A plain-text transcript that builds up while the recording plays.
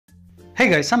Hey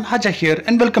guys, I'm Haja here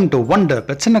and welcome to Wonder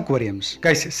Pets and Aquariums.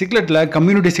 Guys, Cichlids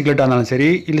community Cichlids ஆனாலும் சரி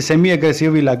இல்ல semi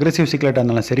aggressive இல்ல aggressive Cichlids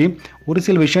ஆனாலும் சரி ஒரு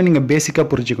சில விஷயம் நீங்க பேசிக்கா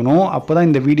புரிஞ்சுக்கணும். அப்பதான்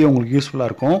இந்த வீடியோ உங்களுக்கு யூஸ்ஃபுல்லா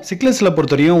இருக்கும். Cichlidsல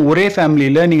பொறுத்தவரையும் ஒரே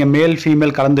ஃபேமிலியில நீங்க மேல்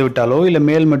ஃபீமேல் கலந்து விட்டாலோ இல்ல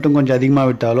மேல் மட்டும் கொஞ்சம் அதிகமா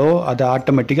விட்டாலோ அது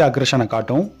ஆட்டோமேட்டிக்கா அக்ரெஷனை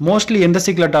காட்டும். மோஸ்ட்லி எந்த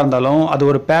Cichlids இருந்தாலும் அது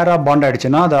ஒரு பேரா பாண்ட்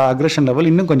ஆயிடுச்சுன்னா அது அக்ரெஷன்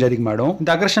லெவல் இன்னும் கொஞ்சம் அதிகமாயிடும்.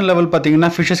 இந்த அக்ரெஷன் லெவல்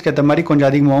பாத்தீங்கன்னா ஃபிஷஸ்க்கு ஏத்த மாதிரி கொஞ்சம்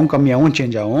அதிகமாகவும் கம்மியாகவும்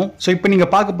சேஞ்ச் ஆகும். ஸோ இப்போ நீங்க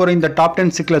பார்க்க போற இந்த டாப்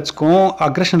 10 Cichlidsக்கும்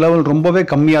அக்ரெஷன் லெவல் ரொம்பவே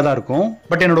கம்மியாக தான் இருக்கும்.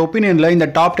 பட் என்னோட ஒப்பீனியன்ல இந்த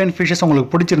டாப் 10 ஃபிஷஸ்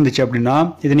உங்களுக்கு பிடிச்சிருந்துச்சு அப்படின்னா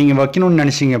இதை நீங்க வைக்கணும்னு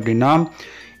நினைச்சீங்க அப்படின்னா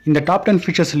இந்த டாப் 10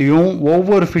 ஃபிஷஸ்லையும்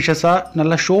ஒவ்வொரு ஃபிஷஸாக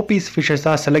நல்லா ஷோ பீஸ்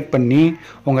ஃபிஷஸாக செலக்ட் பண்ணி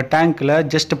உங்கள் டேங்க்கில்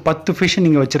ஜஸ்ட் 10 ஃபிஷ்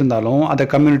நீங்கள் வச்சுருந்தாலும் அதை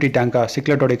கம்யூனிட்டி டேங்காக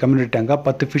சிக்லெட்டோடைய கம்யூனிட்டி டேங்காக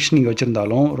 10 ஃபிஷ் நீங்கள்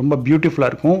வச்சுருந்தாலும் ரொம்ப பியூட்டிஃபுல்லாக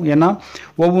இருக்கும். ஏன்னா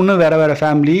ஒவ்வொன்றும் வேறு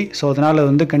ஃபேமிலி. ஸோ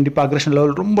அதனால் கண்டிப்பாக அக்ரெஷன்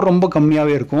லெவல் ரொம்ப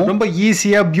கம்மியாகவே இருக்கும். ரொம்ப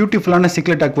ஈஸியாக பியூட்டிஃபுல்லான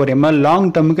சிக்லெட் அக்வேரியம் லாங்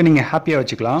டர்முக்கு நீங்கள் ஹாப்பியாக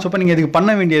வச்சுக்கலாம். ஸோ இப்போ நீங்கள் இதுக்கு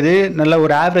பண்ண வேண்டியது நல்ல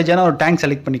ஒரு ஆவரேஜான ஒரு டேங்க்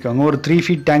செலக்ட் பண்ணிக்கோங்க. ஒரு 3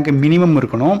 feet டேங்க் மினிமம்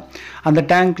இருக்கணும். அந்த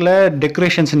டேங்க்கில்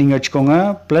டெக்கரேஷன்ஸ் நீங்கள் வச்சுக்கோங்க.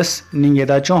 ப்ளஸ் நீங்கள்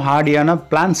ஏதாச்சும் ஹார்டியான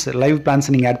பிளான்ஸ் லைவ் பிளான்ஸ்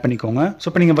நீங்கள் ஆட் பண்ணிக்கோங்க. ஸோ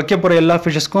இப்போ நீங்கள் வைக்க போகிற எல்லா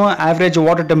ஃபிஷஸ்க்கும் ஆவரேஜ்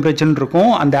வாட்டர் டெம்பரேச்சர்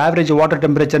இருக்கும். அந்த ஆவரேஜ் வாட்டர்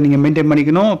டெம்பரேச்சர் நீங்கள் மெயின்டைன்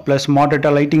பண்ணிக்கணும். ப்ளஸ்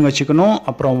மாடரேட்டாக லைட்டிங் வச்சுக்கணும்.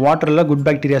 அப்புறம் வாட்டரில் குட்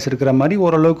பாக்டீரியாஸ் இருக்கிற மாதிரி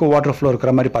ஓரளவுக்கு வாட்டர் ஃப்ளோ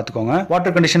இருக்கிற மாதிரி பார்த்துக்கோங்க.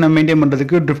 வாட்டர் கண்டிஷனை மெயின்டைன்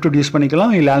பண்ணுறதுக்கு ட்ரிஃப்ட் யூஸ்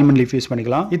பண்ணிக்கலாம், இல்லை ஆல்மண்ட் லீஃப் யூஸ்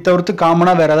பண்ணிக்கலாம். இது தவிர்த்து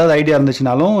காமனாக வேறு ஏதாவது ஐடியா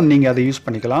இருந்துச்சுனாலும் நீங்கள் அதை யூஸ்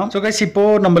பண்ணிக்கலாம். ஸோ கைஸ் இப்போ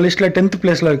நம்ம லிஸ்ட்டில் 10th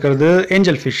பிளேஸில் இருக்கிறது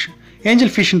ஏஞ்சல் ஃபிஷ்.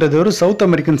 ஏஞ்சல் ஃபிஷ்ன்றது ஒரு சவுத்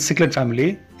அமெரிக்கன் சிக்லெட் ஃபேமிலி.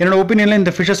 என்னோட ஒப்பீனியனில்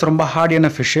இந்த ஃபிஷஸ் ரொம்ப ஹார்டியான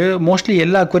ஃபிஷ். மோஸ்ட்லி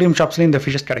எல்லா அக்வேரியம் ஷாப்ஸ்லையும் இந்த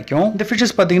ஃபிஷஸ் கிடைக்கும். இந்த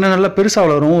ஃபிஷஸ் பார்த்தீங்கன்னா நல்லா பெருசாக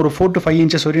வளரும். ஒரு 4 to 5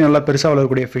 inches வரையும் நல்லா பெருசாக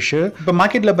வளரக்கூடிய ஃபிஷ். இப்போ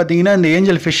மார்க்கெட்டில் பார்த்தீங்கன்னா இந்த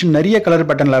ஏஞ்சல் ஃபிஷ் நிறைய கலர்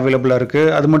பேட்டர்னில் அவைலபிளாக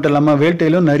இருக்குது. அது மட்டும் இல்லாமல்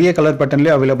வேல்டேலும் நிறைய கலர்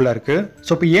பேட்டர்ன்லேயே அவைலபிளாக இருக்குது.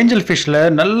 ஸோ இப்போ ஏஞ்சல் ஃபிஷ்ஷில்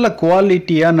நல்ல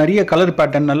குவாலிட்டியாக நிறைய கலர்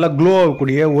பேட்டர்ன் நல்லா க்ளோ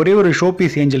ஆகக்கூடிய ஒரே ஒரு ஷோ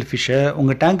பீஸ் ஏஞ்சல் ஃபிஷ்ஷை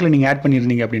உங்கள் டேங்க்கில் நீங்கள் ஆட்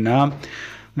பண்ணியிருந்தீங்க அப்படின்னா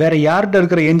வேறு யார்கிட்ட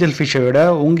இருக்கிற ஏஞ்சல் ஃபிஷ்ஷை விட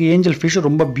உங்கள் ஏஞ்சல் ஃபிஷ்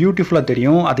ரொம்ப பியூட்டிஃபுல்லாக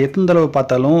தெரியும். அது எத்தனை தடவை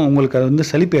பார்த்தாலும் உங்களுக்கு அது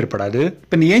செழிப்பு ஏற்படாது.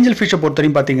 இப்போ இந்த ஏஞ்சல் ஃபிஷ்ஷை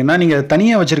பொறுத்தவரையும் பார்த்தீங்கன்னா நீங்கள் அதை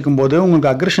தனியாக வச்சிருக்கும் போது உங்களுக்கு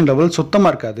அக்ரெஷன் லெவல்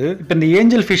சுத்தமாக இருக்காது. இப்போ இந்த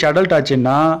ஏஞ்சல் ஃபிஷ் அடல்ட்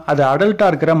ஆச்சுன்னா அது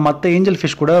அடல்ட்டாக இருக்கிற மற்ற ஏஞ்சல்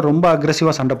ஃபிஷ் கூட ரொம்ப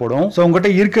அக்ரெசிவாக சண்டை போடும். ஸோ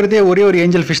உங்கள்கிட்ட இருக்கிறதே ஒரே ஒரு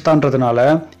ஏஞ்சல் ஃபிஷ் தான்றதுனால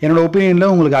என்னோட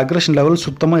ஒப்பீனியனில் உங்களுக்கு அக்ரெஷன் லெவல்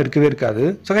சுத்தமாக இருக்கவே இருக்காது.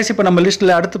 ஸோ கைஸ் இப்போ நம்ம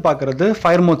லிஸ்ட்டில் அடுத்து பார்க்குறது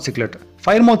ஃபயர்மவுத் சிக்லெட்.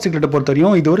 ஃபயர்மவுத் சிக்லெட்டை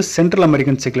பொறுத்தவரையும் இது ஒரு சென்ட்ரல்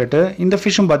அமெரிக்கன் சிக்லெட். இந்த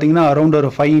ஃபிஷ்ஷும் பார்த்தீங்கன்னா அரௌண்ட் ஒரு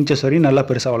 5 inches வரையும் நல்லா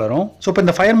பெருசாக வளரும். ஸோ இப்போ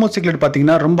இந்த ஃபயர்மவுத் சிக்லெட்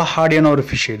பார்த்தீங்கன்னா ரொம்ப ஹார்டியான ஒரு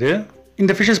ஃபிஷ் இது.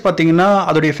 இந்த ஃபிஷஸ் பார்த்தீங்கன்னா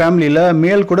அதோடைய ஃபேமிலியில்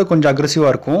மேல் கூட கொஞ்சம்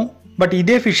அக்ரெசிவாக இருக்கும். பட்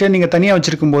இதே ஃபிஷ்ஷை நீங்கள் தனியாக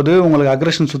வச்சிருக்கும் போது உங்களுக்கு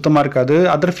அக்ரெஷன் சுத்தமாக இருக்காது.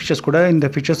 அதர் ஃபிஷஸ் கூட இந்த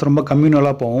ஃபிஷஸ் ரொம்ப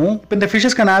கம்யூனலாக போகும். இப்போ இந்த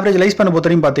ஃபிஷஸ்க்கான ஆவரேஜ் லைஃப் ஸ்பேன்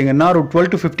பொறுத்தவரையும் பார்த்தீங்கன்னா ஒரு 12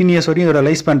 to 15 years வரையும் இதோட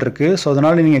லைஃப் ஸ்பேன் இருக்குது. ஸோ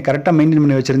அதனால் நீங்கள் கரெக்டாக மெயின்டைன்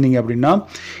பண்ணி வச்சிருந்தீங்க அப்படின்னா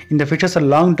இந்த ஃபிஷஸை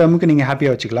லாங் டர்முக்கு நீங்கள்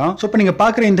ஹாப்பியாக வச்சுக்கலாம். ஸோ இப்போ நீங்கள்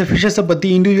பார்க்குற இந்த ஃபிஷஸை பற்றி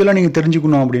இண்டிவிஜுவலாக நீங்கள்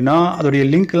தெரிஞ்சுக்கணும் அப்படின்னா அதோடைய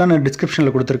லிங்க்லாம் நான்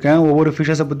டிஸ்கிரிப்ஷனில் கொடுத்துருக்கேன். ஒவ்வொரு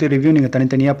ஃபிஷஸை பற்றி ரிவ்யூ நீங்கள்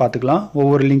தனித்தனியாக பார்த்துக்கலாம்.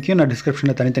 ஒவ்வொரு லிங்க்கையும் நான்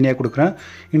டிஸ்கிரிப்ஷனில் தனித்தனியாக கொடுக்குறேன்.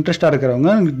 இன்ட்ரெஸ்ட்டாக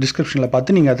இருக்கிறவங்க டிஸ்கிரிப்ஷனில்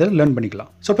பார்த்து நீங்கள் அதை லேர்ன்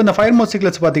பண்ணிக்கலாம். ஸோ இப்போ இந்த ஃபயர்மவுத்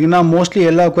சிக்லெட்ஸ் பார்த்தீங்கன்னா மோஸ்ட்லி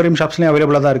எல்லா அக்வேரியம் ஷாப்ஸ்லையும்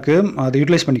அவைலபிளாக தான் இருக்குது. அதை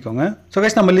யூட்டிலைஸ் பண்ணிக்கோங்க. ஸோ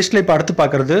கைஸ் நம்ம லிஸ்ட்டில் இப்போ அடுத்து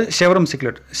பார்க்குறது செவரம்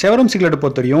சிக்லெட். செவரம் சிக்லெட்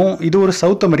பொறுத்தவரையும் இது ஒரு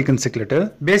சவுத் அமெரிக்கன் சிக்லெட்.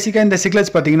 பேசிக்காக இந்த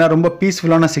சிக்லெட்ஸ் பார்த்தீங்கன்னா ரொம்ப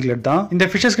பீஸ்ஃபுல்லான சிக்லெட் தான். இந்த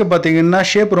ஃபிஷஸ்க்கு பார்த்தீங்கன்னா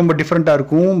ஷேப் ரொம்ப டிஃப்ரெண்ட்டாக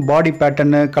இருக்கும். பாடி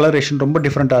பேட்டர்ன் கலரேஷன் ரொம்ப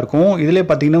டிஃப்ரெண்ட்டாக இருக்கும். இதிலே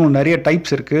பார்த்தீங்கன்னா நிறைய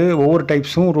டைப்ஸ் இருக்குது. ஒவ்வொரு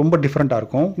டைப்ஸும் ரொம்ப டிஃப்ரெண்ட்டாக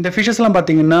இருக்கும். இந்த ஃபிஷஸ்லாம்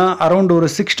பார்த்தீங்கன்னா அரௌண்ட் ஒரு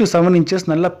 6 to 7 inches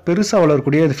நல்லா பெருசாக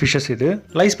வளரக்கூடிய ஃபிஷஸ் இது.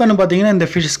 லைஃப் ஸ்பேன் பார்த்தீங்கன்னா இந்த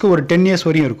ஃபிஷஸ்க்கு ஒரு 10 years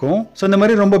வரையும் இருக்கும். ஸோ இந்த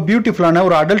மாதிரி ரொம்ப பியூட்டிஃபுல்லான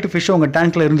ஒரு அடல்ட் ஃபிஷ் உங்கள்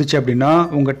டேங்க்ல இருந்துச்சு அப்படின்னா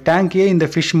உங்கள் டேங்கே இந்த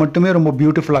ஃபிஷ் மட்டுமே ரொம்ப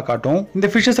பியூட்டிஃபுல்லாக காட்டும். இந்த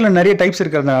ஃபிஷஸ்ல நிறைய டைப்ஸ்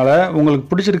இருக்கிறதுனால உங்களுக்கு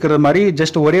பிடிச்சிருக்கிற மாதிரி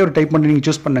ஜஸ்ட் ஒரே ஒரு டைப் மட்டும் நீங்கள்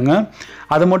சூஸ் பண்ணுங்க.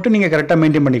 அதை மட்டும் நீங்கள் கரெக்டாக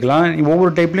மெயின்டைன் பண்ணிக்கலாம்.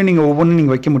 ஒவ்வொரு டைப்லையும் நீங்கள் ஒவ்வொன்றும்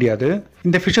நீங்கள் வைக்க முடியாது.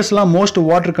 இந்த ஃபிஷஸ்லாம் மோஸ்ட்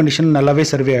வாட்டர் கண்டிஷன் நல்லாவே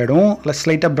சர்வே ஆகிடும்.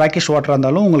 ஸ்லைட்டாக பிராக்கிஷ் வாட்டராக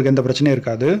இருந்தாலும் உங்களுக்கு எந்த பிரச்சனையும்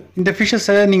இருக்காது. இந்த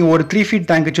ஃபிஷஸை நீங்கள் ஒரு 3 feet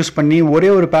டேங்க் சூஸ் பண்ணி ஒரே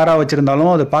ஒரு பேரா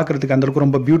வச்சிருந்தாலும் அது பார்க்கறதுக்கு அந்த அளவுக்கு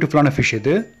ரொம்ப பியூட்டிஃபுல்லான ஃபிஷ்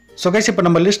இது. ஸோ கைஸ் இப்போ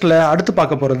நம்ம லிஸ்ட்டில் அடுத்து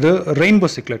பார்க்க போகிறது ரெயின்போ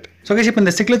சிக்லெட். ஸோ கைஸ் இப்போ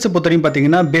இந்த சிக்லெட்ஸை பொறுத்தவரையும்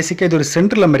பார்த்தீங்கன்னா பேசிக்காக இது ஒரு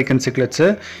சென்ட்ரல் அமெரிக்கன் சிக்லெட்ஸ்.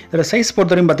 இதோட சைஸ்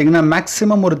பொறுத்தவரையும் பார்த்தீங்கன்னா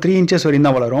மேக்ஸிமம் ஒரு 3 inches வரையும்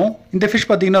தான் வளரும். இந்த ஃபிஷ்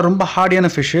பார்த்தீங்கன்னா ரொம்ப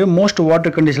ஹார்டியான ஃபிஷ். மோஸ்ட்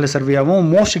வாட்டர் கண்டிஷனில் சர்வே ஆகும்.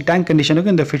 மோஸ்ட் டேங்க்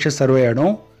கண்டிஷனுக்கு இந்த ஃபிஷஸ் சர்வே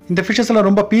ஆகிடும். இந்த ஃபிஷஸ்லாம்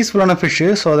ரொம்ப பீஸ்ஃபுல்லான ஃபிஷ்.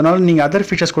 ஸோ அதனால் நீங்கள் அதர்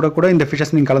ஃபிஷஸ் கூட இந்த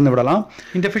ஃபிஷஸ் நீங்கள் கலந்து விடலாம்.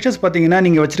 இந்த ஃபிஷஸ் பார்த்தீங்கன்னா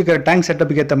நீங்கள் வச்சிருக்கிற டேங்க்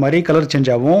செட்டப்புக்கு ஏற்ற மாதிரி கலர் சேஞ்ச்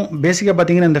ஆகும். பேசிக்காக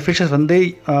பார்த்தீங்கன்னா இந்த ஃபிஷஸ்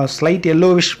ஸ்லைட்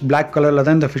yellowish black கலரில்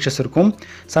தான் இந்த ஃபிஷஸ் இருக்கும்.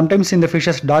 சம்டைம்ஸ் இந்த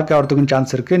ஃபிஷஸ் டார்க் ஆகிறதுக்கும்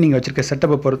சான்ஸ் இருக்குது. நீங்கள் வச்சிருக்க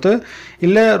செட்டப்பை பொறுத்து.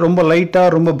 இல்லை ரொம்ப லைட்டாக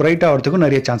ரொம்ப பிரைட்டாக ஆகிறதுக்கும்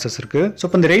நிறைய சான்சஸ் இருக்குது. ஸோ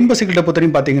இப்போ இந்த ரெயின்போ சிக்லெட்டை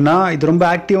பொறுத்தவரையும் பார்த்தீங்கன்னா இது ரொம்ப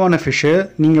ஆக்டிவான ஃபிஷ்.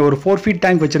 நீங்கள் ஒரு 4 feet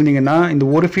டேங்க் வச்சிருந்தீங்கன்னா இந்த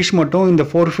ஒரு ஃபிஷ் மட்டும் இந்த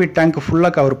 4 feet டேங்க்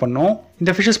ஃபுல்லாக கவர் பண்ணும்.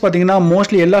 இந்த ஃபிஷஸ் பார்த்தீங்கன்னா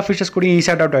மோஸ்ட்லி எல்லா ஃபிஷஸ் கூட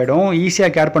ஈஸியாக அடாப்ட் ஆகிடும்.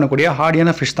 ஈஸியாக கேர் பண்ணக்கூடிய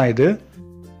ஹார்டியான ஃபிஷ் தான் இது.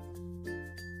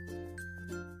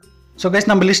 ஸோ கைஸ்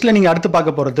நம்ம லிஸ்ட்டில் நீங்கள் அடுத்து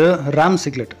பார்க்க போகிறது ராம்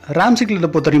சிக்லெட். ராம் சிக்லெட்டை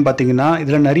பொறுத்தவரையும் பார்த்தீங்கன்னா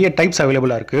இதில் நிறைய டைப்ஸ்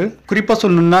அவைலபிளாக இருக்குது. குறிப்பாக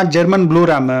சொல்லணும்னா German blue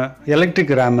RAM,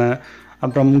 electric RAM,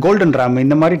 அப்புறம் கோல்டன் ராம்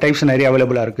இந்த மாதிரி டைப்ஸ் நிறைய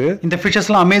அவைலபிளாக இருக்குது. இந்த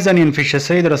ஃபிஷஸ்லாம் அமேசானியன் ஃபிஷஸ்.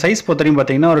 இதோட சைஸ் பொறுத்தவரைக்கும்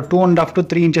பார்த்தீங்கன்னா ஒரு 2.5 to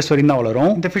 3 inches வரையும் தான்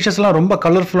வளரும். இந்த ஃபிஷஸ்லாம் ரொம்ப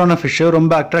கலர்ஃபுல்லான ஃபிஷ்,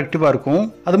 ரொம்ப அட்ராக்டிவாக இருக்கும்.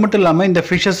 அது மட்டும் இல்லாமல் இந்த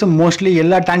ஃபிஷஸ் மோஸ்ட்லி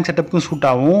எல்லா டேங்க் செட்டப்புக்கும் சூட்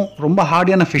ஆகும். ரொம்ப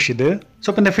ஹார்டியான ஃபிஷ் இது. ஸோ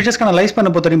இப்போ இந்த ஃபிஷஸ்க்கான லைஃப் ஸ்பேன்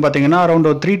பொறுத்தவரைக்கும் பார்த்தீங்கன்னா அரௌண்ட்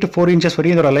 3 to 4 inches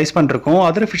வரையும் இதோட லைஃப் ஸ்பேன் இருக்கும்.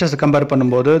 அதர் ஃபிஷஸ் கம்பேர்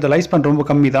பண்ணும்போது இந்த லைஃப் ஸ்பேன் ரொம்ப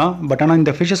கம்மி தான். பட் ஆனால்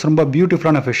இந்த ஃபிஷஸ் ரொம்ப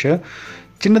பியூட்டிஃபுல்லான ஃபிஷ்.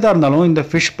 சின்னதாக இருந்தாலும் இந்த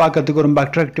ஃபிஷ் பார்க்கறதுக்கு ரொம்ப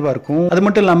அட்ராக்டிவாக இருக்கும். அது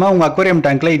மட்டும் இல்லாமல் உங்கள் அக்வேரியம்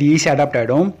டேங்க்கில் இது ஈஸியாக அடாப்ட்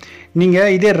ஆகிடும்.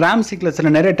 நீங்கள் இதே ராம்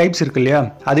சிக்லெட்ஸில் நிறைய டைப்ஸ் இருக்கு இல்லையா,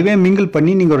 அதுவே மிங்கிள்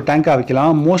பண்ணி நீங்கள் ஒரு டேங்காக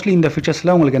வைக்கலாம். மோஸ்ட்லி இந்த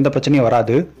ஃபிஷஸில் உங்களுக்கு எந்த பிரச்சனையும்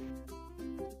வராது.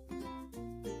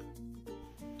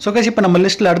 ஸோ கைஸ், இப்போ நம்ம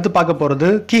லிஸ்ட்டில் அடுத்து பார்க்க போகிறது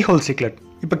கீஹோல் சிக்லெட்.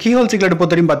 இப்போ கீஹோல் சிக்லெட்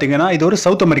பொறுத்தவரைக்கும் பார்த்தீங்கன்னா இது ஒரு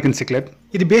சவுத் அமெரிக்கன் சிக்லெட்.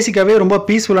 இது பேசிக்காகவே ரொம்ப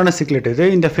பீஸ்ஃபுல்லான சிக்லெட். இது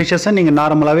இந்த ஃபிஷஸை நீங்கள்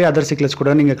நார்மலாகவே அதர் சிக்லெட்ஸ்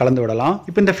கூட நீங்கள் கலந்து விடலாம்.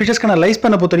 இப்போ இந்த ஃபிஷஸ்க்கான லைஃப்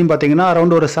ஸ்பேனை பொறுத்தவரைக்கும் பார்த்தீங்கன்னா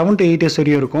அரௌண்ட் ஒரு 7 to 8 years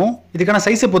வரையும் இருக்கும். இதுக்கான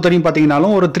சைஸை பொறுத்தவரைக்கும்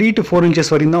பார்த்தீங்கன்னாலும் ஒரு 3 to 4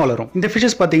 inches வரையும் தான் வளரும். இந்த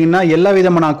ஃபிஷஸ் பார்த்தீங்கன்னா எல்லா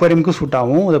விதமான அக்வேரியமுக்கும் சூட்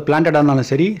ஆகும். அது பிளான்டடாக இருந்தாலும்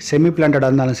சரி, செமி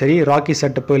பிளான்டடாக இருந்தாலும் சரி, ராக்கி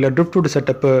செட்டப்பு இல்லை ட்ரிப்ட்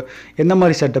செட்டப்பு, எந்த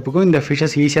மாதிரி செட்டப்புக்கும் இந்த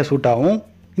ஃபிஷஸ் ஈஸியாக சூட் ஆகும்.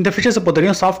 இந்த ஃபிஷஸை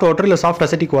பொறுத்தவரைக்கும் சாஃப்ட் வாட்டர் இல்லை சாஃப்ட்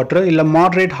அசிட்டிக் வாட்டர் இல்லை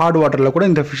மாடரேட் ஹார்ட் வாட்டரில் கூட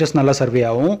இந்த ஃபிஷஸ் நல்லா சர்வே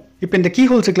ஆகும். இப்போ இந்த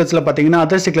கீஹோல் சிக்லெட்ஸில் பார்த்தீங்கன்னா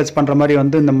அதர் சிக்லெட்ஸ் பண்ணுற மாதிரி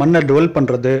இந்த மண்ணை டெவல்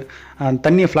பண்ணுறது,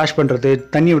 தண்ணியை ஃப்ளாஷ் பண்ணுறது,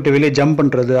 தண்ணியை விட்டு வெளியே ஜம்ப்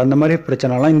பண்ணுறது, அந்த மாதிரி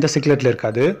பிரச்சனைலாம் இந்த சிக்லெட்டில்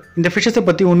இருக்காது. இந்த ஃபிஷஸை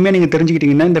பற்றி உண்மையாக நீங்கள்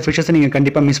தெரிஞ்சுக்கிட்டீங்கன்னா இந்த ஃபிஷஸை நீங்கள்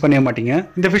கண்டிப்பாக மிஸ் பண்ணவே மாட்டீங்க.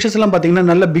 இந்த ஃபிஷஸ்லாம் பார்த்தீங்கன்னா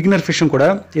நல்ல பிகினர் ஃபிஷ்ஷும் கூட.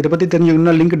 இதை பற்றி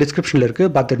தெரிஞ்சுக்கணும்னா லிங்க் டிஸ்கிரிப்ஷனில்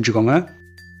இருக்குது, பார்த்து தெரிஞ்சுக்கோங்க.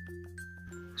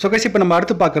 ஸோ கைஸ், இப்போ நம்ம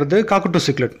அடுத்து பார்க்குறது காக்கட்டூ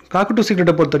சிக்லெட். காக்கட்டூ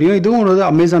சிக்லெட்டை பொறுத்தவரையும் இதுவும் ஒரு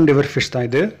அமேசான் ரிவர் ஃபிஷ் தான்.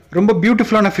 இது ரொம்ப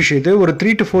பியூட்டிஃபுல்லான ஃபிஷ். இது ஒரு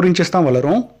 3 to 4 inches தான்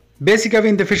வளரும்.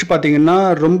 பேசிக்காகவே இந்த ஃபிஷ் பார்த்தீங்கன்னா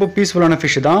ரொம்ப பீஸ்ஃபுல்லான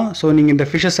ஃபிஷ் தான். ஸோ நீங்கள் இந்த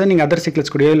ஃபிஷஸை நீங்கள் அதர்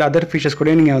சிக்லெட்ஸ் கூடயோ இல்லை அதர் ஃபிஷஸ்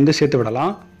கூடயோ நீங்கள் சேர்த்து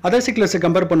விடலாம். அதர் சிக்லெட்ஸை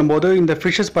கம்பேர் பண்ணும்போது இந்த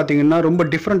ஃபிஷஸ் பார்த்தீங்கன்னா ரொம்ப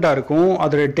டிஃப்ரெண்ட்டாக இருக்கும்.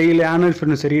 அதோட டெய்ல், ஆனல்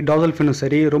ஃபின்னும் சரி, டாசல் ஃபின்னும்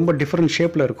சரி, ரொம்ப டிஃப்ரெண்ட்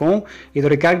ஷேப்பில் இருக்கும்.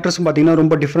 இதோட கேரக்டர்ஸும் பார்த்தீங்கன்னா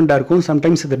ரொம்ப டிஃப்ரெண்ட்டாக இருக்கும்.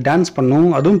 சம்டைம்ஸ் இது டான்ஸ் பண்ணும்,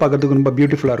 அதுவும் பார்க்கறதுக்கு ரொம்ப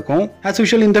பியூட்டிஃபுல்லாக இருக்கும். ஆஸ்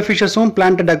யூஷுவல் இந்த ஃபிஷஸும்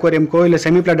பிளான்டட் அக்வேரியம்க்கோ இல்லை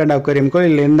செமி பிளான்டட் அக்வேரியம்க்கோ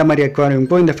இல்லை எந்த மாதிரி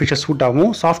அக்வேரியம்க்கோ இந்த ஃபிஷஸ் சூட் ஆகும்.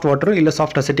 சாஃப்ட் வாட்டர் இல்லை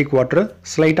soft acetic water,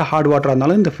 ஸ்லைட்டாக heart water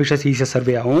இருந்தாலும் இந்த ஃபிஷஸ் ஈஸியாக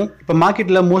சர்வே ஆகும். இப்போ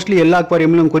மார்க்கெட்டில் மோஸ்ட்லி எல்லா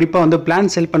அக்வேரியம்லையும், குறிப்பாக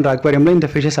பிளான் செல் பண்ணுற அக்வேரியமில் இந்த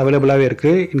ஃபிஷஸ் அவைலபிளாகவே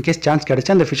இருக்குது. இன்கேஸ் சான்ஸ்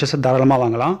கிடைச்சா இந்த ஃபிஷஸை தாராளமாக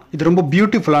வாங்கலாம். இது ரொம்ப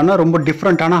பியூட்டிஃபுல்லான, ரொம்ப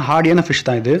டிஃப்ரெண்ட்டான ஹார்டியான ஃபிஷ்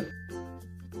தான் இது.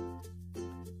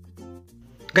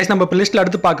 கைஸ், நம்ம இப்போ லிஸ்ட்டில்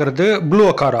அடுத்து பார்க்குறது ப்ளூ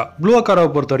அக்காரா. ப்ளூ அக்காராவை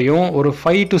பொறுத்தவரையும் ஒரு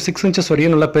 5 to 6 inches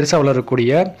வரையும் நல்லா பெருசாக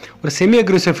வளரக்கூடிய ஒரு செமி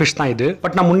அக்ரெசிவ் ஃபிஷ் தான் இது.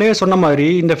 பட் நான் முன்னே சொன்ன மாதிரி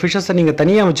இந்த ஃபிஷஸை நீங்கள்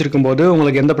தனியாக வச்சிருக்கும் போது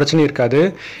உங்களுக்கு எந்த பிரச்சனையும் இருக்காது.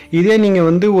 இதே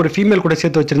நீங்கள் ஒரு ஃபீமேல் கூட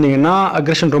சேர்த்து வச்சுருந்தீங்கன்னா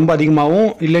அக்ரெஷன் ரொம்ப அதிகமாகவும்,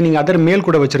 இல்லை நீங்கள் அதர் மேல்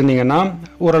கூட வச்சுருந்தீங்கன்னா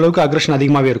ஓரளவுக்கு அக்ரெஷன்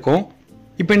அதிகமாகவே இருக்கும்.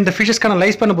 இப்போ இந்த ஃபிஷஸ்க்கான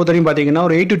லைஃப் ஸ்பேனை பொறுத்தவரையும் பார்த்தீங்கன்னா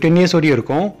ஒரு 8 to 10 years வரையும்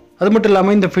இருக்கும். அது மட்டும்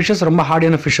இல்லாமல் இந்த ஃபிஷஸ் ரொம்ப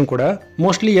ஹார்டியான ஃபிஷ்ஷும் கூட.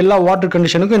 மோஸ்ட்லி எல்லா வாட்டர்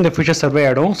கண்டிஷனுக்கும் இந்த ஃபிஷஸ் சர்வே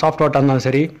ஆகிடும். சாஃப்ட் வாட்டராக இருந்தாலும்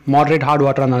சரி, மாடரேட் ஹார்ட்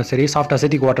வாட்டராக இருந்தாலும் சரி, சாஃப்ட்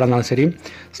அசிட்டிக் வாட்டராக இருந்தாலும் சரி,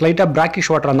 ஸ்லைட்டாக பிராக்கிஷ்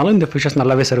வாட்டராக இருந்தாலும் இந்த ஃபிஷஸ்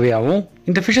நல்லாவே சர்வே ஆகும்.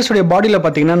 இந்த ஃபிஷஸோடைய பாடியில்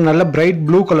பார்த்தீங்கன்னா நல்ல பிரைட்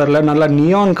ப்ளூ கலரில் நல்ல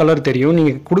நியான் கலர் தெரியும்.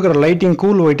 நீங்கள் கொடுக்குற லைட்டிங்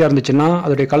கூல் ஒயிட்டாக இருந்துச்சுன்னா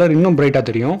அதோடைய கலர் இன்னும் பிரைட்டாக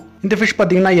தெரியும். இந்த ஃபிஷ்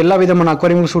பார்த்தீங்கன்னா எல்லா விதமான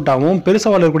அக்வேரியமுக்கும் சூட் ஆகும்.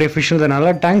 பெருசாக வளரக்கூடிய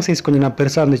ஃபிஷ்ன்றதுனால டேங்க் சைஸ் கொஞ்சம்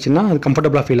பெருசாக இருந்துச்சுன்னா அது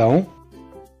கம்ஃபர்டபுளாக ஃபீல் ஆகும்.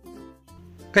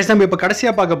 கைஸ், நம்ம இப்போ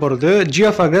கடைசியாக பார்க்க போகிறது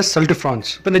ஜியோஃபாகஸ் சல்டிஃப்ரான்ஸ்.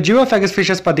 இப்போ இந்த ஜியோஃபாகஸ்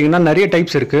ஃபிஷஸ் பார்த்தீங்கன்னா நிறைய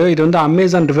டைப்ஸ் இருக்குது. இது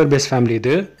அமேசான் ரிவர் பேஸ் ஃபேமிலி.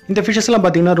 இந்த ஃபிஷஸ்லாம்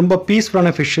பார்த்தீங்கன்னா ரொம்ப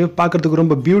பீஸ்ஃபுல்லான ஃபிஷ், பார்க்கறதுக்கு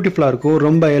ரொம்ப பியூட்டிஃபுல்லாக இருக்கும்.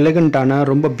 ரொம்ப எலகண்டான,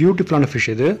 ரொம்ப பியூட்டிஃபுல்லான ஃபிஷ்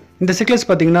இது. இந்த சிக்லெட்ஸ்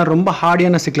பார்த்தீங்கன்னா ரொம்ப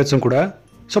ஹார்டியான சிக்லெட்ஸும் கூட.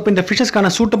 ஸோ இப்போ இந்த ஃபிஷஸ்க்கான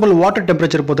சூட்டபிள் வாட்டர்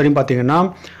டெம்பரேச்சர் பொறுத்தவரையும் பார்த்தீங்கன்னா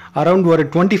அரௌண்ட் ஒரு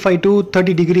 25 to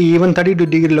 30 degree, ஈவன் 32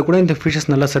 degreeல கூட இந்த ஃபிஷஸ்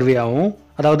நல்லா சர்வே ஆகும்.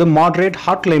 அதாவது மாடரேட்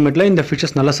ஹாட் கிளைமேட்டில் இந்த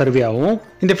ஃபிஷஸ் நல்லா சர்வே ஆகும்.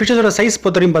 இந்த ஃபிஷஸோட சைஸ்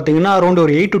பொறுத்தவரையும் பார்த்தீங்கன்னா அரௌண்ட்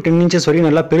ஒரு 8 to 10 inches வரையும்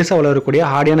நல்லா பெருசாக வளரக்கூடிய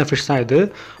ஹார்டியான ஃபிஷ் தான் இது.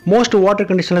 மோஸ்ட்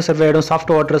வாட்டர் கண்டிஷனில் சர்வே ஆகிடும்.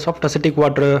 Soft water, soft acetic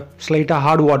water, ஸ்லைட்டாக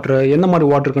heart water, எந்த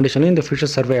மாதிரி வாட்டர் கண்டிஷனும் இந்த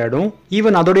ஃபிஷஸ் சர்வே ஆகிடும்.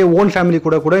 ஈவன் அதோடைய ஓன் ஃபேமிலி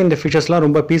கூட இந்த ஃபிஷஸ்லாம்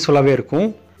ரொம்ப பீஸ்ஃபுல்லாகவே இருக்கும்.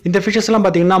 இந்த ஃபிஷஸ்லாம்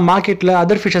பார்த்தீங்கன்னா மார்க்கெட்டில்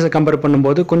அதர் ஃபிஷஸை கம்பேர்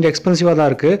பண்ணும்போது கொஞ்சம் எக்ஸ்பென்சிவாக தான்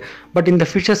இருக்குது. பட் இந்த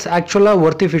ஃபிஷஸ் ஆக்சுவலாக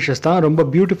ஒர்த்தி ஃபிஷஸ் தான். ரொம்ப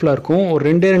பியூட்டிஃபுல்லாக இருக்கும். ஒரு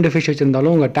 2 ஃபிஷ்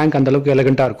வச்சிருந்தாலும் உங்கள் டேங்க் அந்தளவுக்கு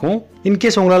எலகண்ட்டாக இருக்கும்.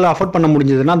 இன்கேஸ் உங்களால் அஃபோர்ட் பண்ண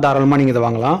முடிஞ்சதுன்னா தாராளமாக நீங்கள் இதை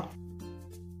வாங்கலாம்.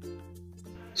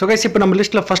 ஸோ கைஸ், இப்போ நம்ம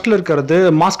லிஸ்ட்டில் ஃபஸ்ட்டில் இருக்கிறது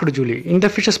மாஸ்க்டு ஜூலி. இந்த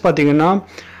ஃபிஷஸ் பார்த்தீங்கன்னா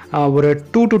ஒரு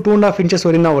 2 to 2.5 inches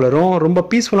வரையும் தான் வளரும். ரொம்ப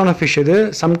பீஸ்ஃபுல்லான ஃபிஷ் இது.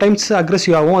 சம்டைம்ஸ்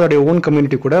அக்ரெசிவ் ஆகும் அதோடைய ஓன்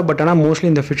கம்யூனிட்டி கூட. பட் ஆனால் மோஸ்ட்லி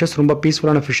இந்த ஃபிஷஸ் ரொம்ப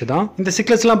பீஸ்ஃபுல்லான ஃபிஷ் தான். இந்த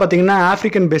சிக்லெட்ஸ்லாம் பார்த்தீங்கன்னா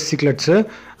ஆஃப்ரிக்கன் பேஸ் சிக்லெட்ஸ்.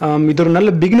 இது ஒரு நல்ல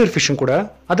பிகினர் ஃபிஷ்ஷும் கூட.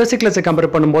 அதர் சிக்லெட்ஸை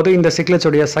கம்பேர் பண்ணும்போது இந்த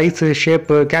சிக்லெட்ஸோடைய சைஸு,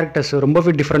 ஷேப்பு, கேரக்டர்ஸ்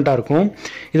ரொம்பவே டிஃப்ரெண்ட்டாக இருக்கும்.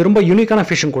 இது ரொம்ப யூனிக்கான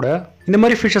ஃபிஷ்ஷும் கூட. இந்த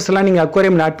மாதிரி ஃபிஷஸ் எல்லாம் நீங்கள்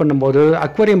அக்வேரியமில் ஆட் பண்ணும்போது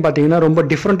அக்வேரியம் பார்த்தீங்கன்னா ரொம்ப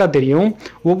டிஃப்ரெண்ட்டாக தெரியும்.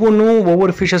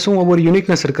 ஒவ்வொரு ஃபிஷஸும் ஒவ்வொரு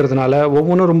யூனிக்னஸ் இருக்கிறதுனால,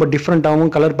 ஒவ்வொன்றும் ரொம்ப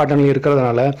டிஃப்ரெண்ட்டாகவும் கலர் பேட்டர்னில்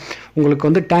இருக்கிறதுனால உங்களுக்கு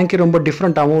டேங்கே ரொம்ப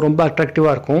டிஃப்ரெண்ட்டாகவும் ரொம்ப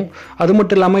அட்ராக்டிவாக இருக்கும். அது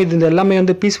மட்டும் இல்லாமல் இது எல்லாமே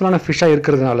வந்து பீஸ்ஃபுல்லான ஃபிஷ்ஷாக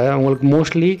இருக்கிறதுனால உங்களுக்கு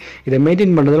மோஸ்ட்லி இதை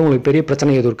மெயின்டைன் பண்ணுறதுல உங்களுக்கு பெரிய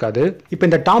பிரச்சனை எதுவும் இருக்காது. இப்போ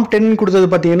இந்த டாப் 10 கொடுத்தது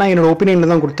பார்த்தீங்கன்னா என்னோட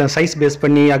ஒப்பீனியனில் தான் கொடுத்தேன். சைஸ் பேஸ்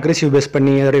பண்ணி, அக்ரெசிவ் பேஸ்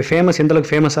பண்ணி, அதோடைய ஃபேமஸ்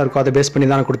எந்தளவுக்கு ஃபேமஸாக இருக்கோ அதை பேஸ் பண்ணி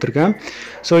தான் நான் கொடுத்துருக்கேன்.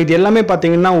 ஸோ இது எல்லாமே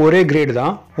பார்த்தீங்கன்னா ஒரே கிரேடு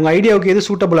தான். உங்கள் ஐடியாவுக்கு எது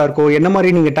சூட்டபுளாக இருக்கோ, என்ன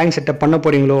மாதிரி நீங்கள் டேங்க் செட்டப் பண்ண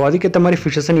போகிறீங்களோ அதுக்கேற்ற மாதிரி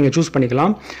ஃபிஷ்ஷஸை நீங்கள் சூஸ்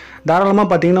பண்ணிக்கலாம். தாராளமாக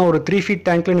பார்த்தீங்கன்னா ஒரு 3 feet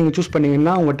டேங்க்கில் நீங்கள் சூஸ்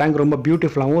பண்ணிங்கன்னா உங்கள் டேங்க் ரொம்ப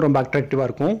பியூட்டிஃபுல்லாகவும் ரொம்ப அட்ராக்டிவாக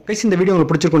இருக்கும். கைஸ் இந்த வீடியோ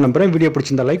உங்களுக்கு பிடிச்சிருக்கும் நம்புறேன். வீடியோ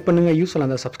பிடிச்சிருந்தா லைக் பண்ணுங்கள், யூஸ்ஃபுல்லாக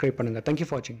இருந்தால் சப்ஸ்கிரைப் பண்ணுங்கள். தேங்க்யூ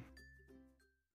ஃபார் வாட்சிங்.